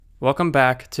Welcome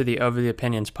back to the Over the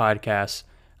Opinions podcast.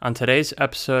 On today's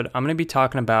episode, I'm going to be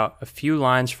talking about a few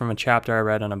lines from a chapter I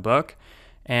read in a book,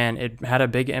 and it had a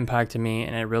big impact to me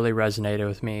and it really resonated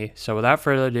with me. So without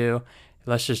further ado,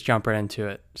 let's just jump right into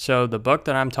it. So the book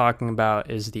that I'm talking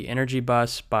about is The Energy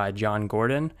Bus by Jon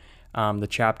Gordon. The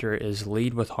chapter is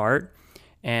Lead with Heart,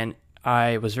 and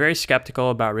I was very skeptical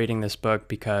about reading this book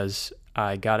because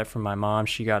I got it from my mom.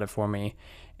 She got it for me,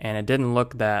 and it didn't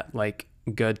look that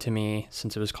good to me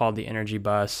since it was called The Energy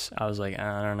Bus. I was like,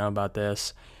 I don't know about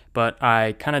this, but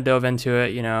I kind of dove into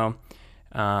it,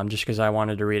 just because I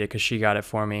wanted to read it because she got it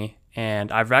for me,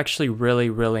 and I've actually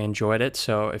really enjoyed it.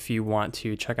 So if you want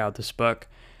to check out this book,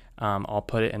 I'll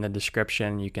put it in the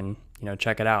description. You can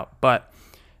check it out. But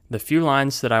the few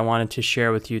lines that I wanted to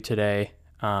share with you today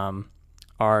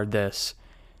are this.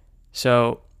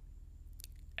 So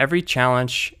every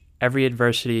challenge, every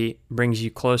adversity brings you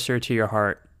closer to your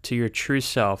heart, to your true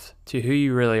self, to who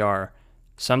you really are.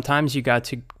 Sometimes you got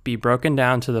to be broken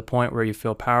down to the point where you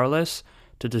feel powerless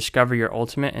to discover your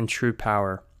ultimate and true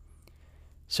power.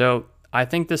 So I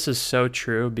think this is so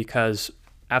true because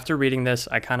after reading this,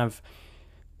 I kind of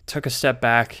took a step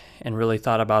back and really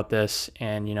thought about this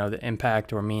and, the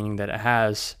impact or meaning that it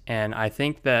has. And I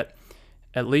think that,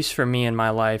 at least for me in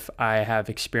my life, I have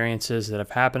experiences that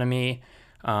have happened to me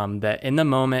that in the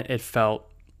moment it felt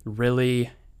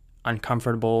really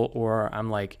uncomfortable, or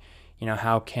I'm like,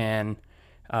 how can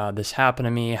this happen to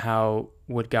me? How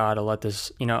would God let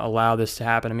this, allow this to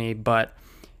happen to me? But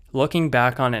looking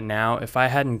back on it now, if I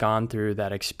hadn't gone through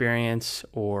that experience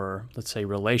or let's say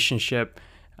relationship,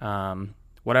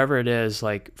 whatever it is,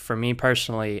 like for me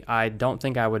personally, I don't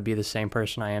think I would be the same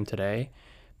person I am today,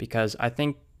 because I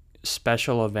think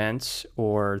special events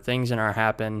or things in our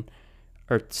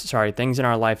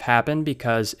life happen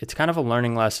because it's kind of a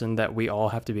learning lesson that we all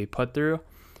have to be put through.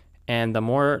 And the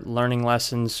more learning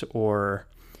lessons or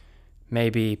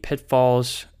maybe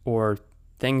pitfalls or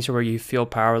things where you feel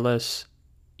powerless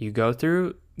you go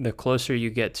through, the closer you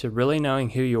get to really knowing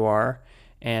who you are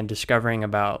and discovering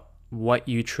about what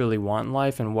you truly want in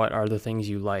life and what are the things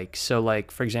you like. So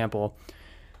for example,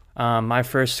 my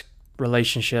first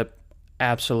relationship,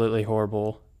 absolutely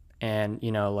horrible. And,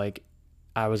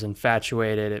 I was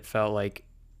infatuated. It felt like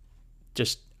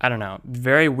just, I don't know,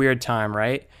 very weird time,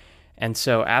 right? And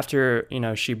so after,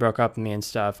 she broke up with me and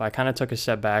stuff, I kind of took a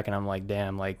step back and I'm like,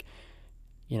 damn,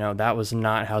 that was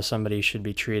not how somebody should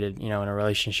be treated, in a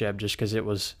relationship, just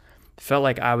because felt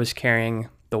like I was carrying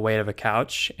the weight of a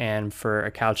couch, and for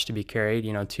a couch to be carried,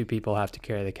 two people have to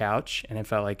carry the couch. And it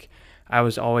felt like I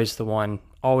was always the one,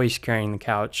 always carrying the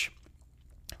couch,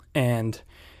 and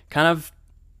kind of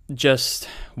just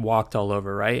walked all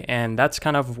over, right? And that's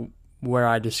kind of where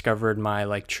I discovered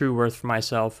my true worth for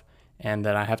myself, and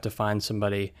that I have to find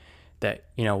somebody that,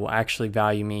 will actually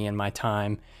value me and my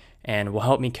time and will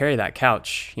help me carry that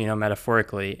couch,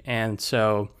 metaphorically. And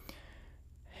so,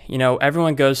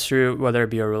 everyone goes through, whether it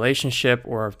be a relationship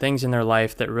or things in their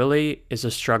life that really is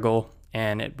a struggle,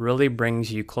 and it really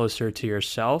brings you closer to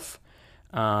yourself.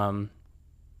 And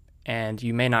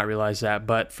you may not realize that,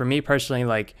 but for me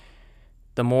personally,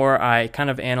 the more I kind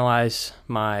of analyze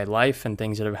my life and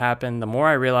things that have happened, the more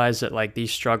I realize that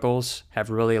these struggles have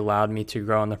really allowed me to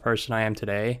grow in the person I am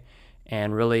today,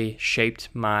 and really shaped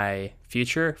my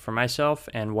future for myself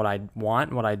and what I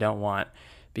want and what I don't want.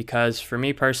 Because for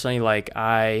me personally,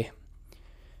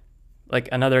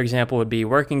 another example would be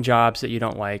working jobs that you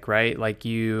don't like, right?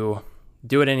 You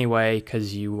do it anyway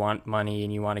because you want money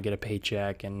and you want to get a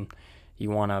paycheck and you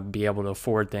want to be able to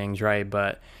afford things, right?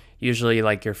 But usually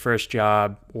your first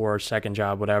job or second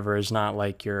job, whatever, is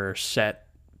not your set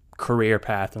career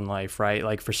path in life,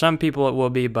 right? For some people it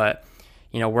will be, but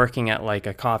working at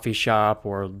a coffee shop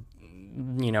or a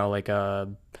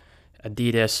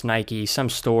Adidas, Nike, some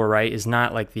store, right, is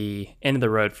not the end of the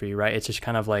road for you, right? It's just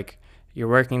kind of you're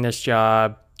working this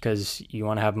job because you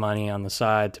want to have money on the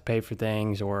side to pay for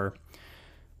things or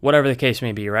whatever the case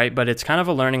may be, right? But it's kind of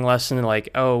a learning lesson,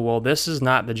 oh, well, this is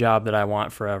not the job that I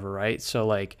want forever, right?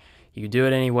 So you do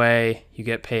it anyway, you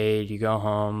get paid, you go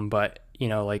home, but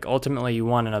ultimately you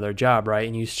want another job, right?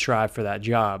 And you strive for that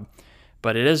job.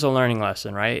 But it is a learning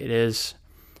lesson, right? It is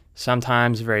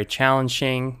sometimes very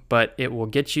challenging, but it will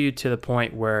get you to the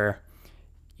point where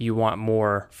you want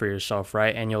more for yourself,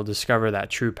 right? And you'll discover that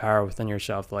true power within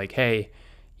yourself, hey,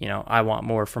 I want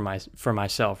more for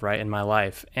myself, right, in my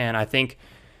life. And I think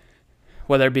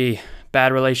whether it be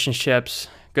bad relationships,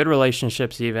 good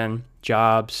relationships, even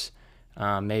jobs,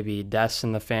 maybe deaths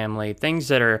in the family, things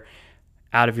that are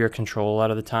out of your control a lot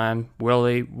of the time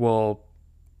really will,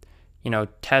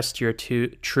 test your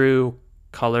true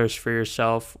colors for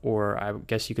yourself, or I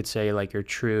guess you could say like your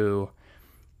true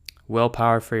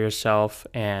willpower for yourself,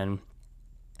 and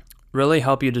really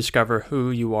help you discover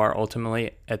who you are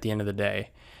ultimately at the end of the day.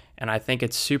 And I think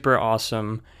it's super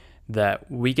awesome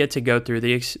that we get to go through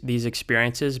these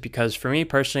experiences, because for me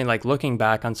personally, like looking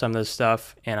back on some of this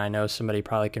stuff, and I know somebody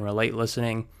probably can relate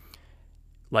listening,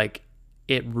 like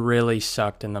it really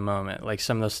sucked in the moment, like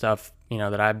some of the stuff,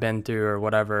 that I've been through or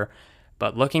whatever.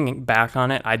 But looking back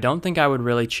on it, I don't think I would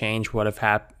really change what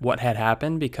had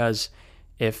happened, because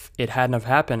if it hadn't have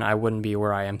happened, I wouldn't be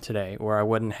where I am today, or I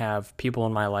wouldn't have people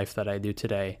in my life that I do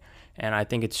today. And I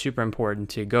think it's super important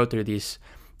to go through these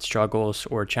struggles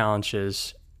or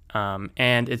challenges.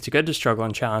 And it's good to struggle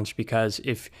and challenge, because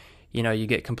if, you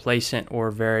get complacent or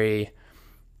very,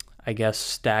 I guess,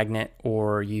 stagnant,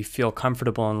 or you feel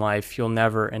comfortable in life, you'll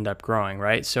never end up growing,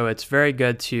 right? So it's very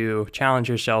good to challenge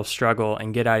yourself, struggle,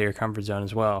 and get out of your comfort zone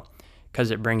as well,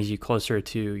 because it brings you closer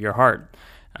to your heart,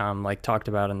 like talked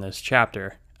about in this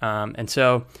chapter. And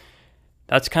so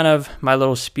that's kind of my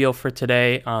little spiel for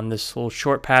today on this little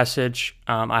short passage.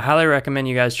 I highly recommend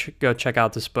you guys go check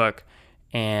out this book.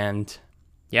 And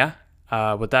yeah,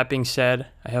 with that being said,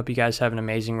 I hope you guys have an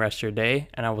amazing rest of your day,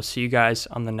 and I will see you guys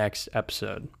on the next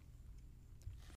episode.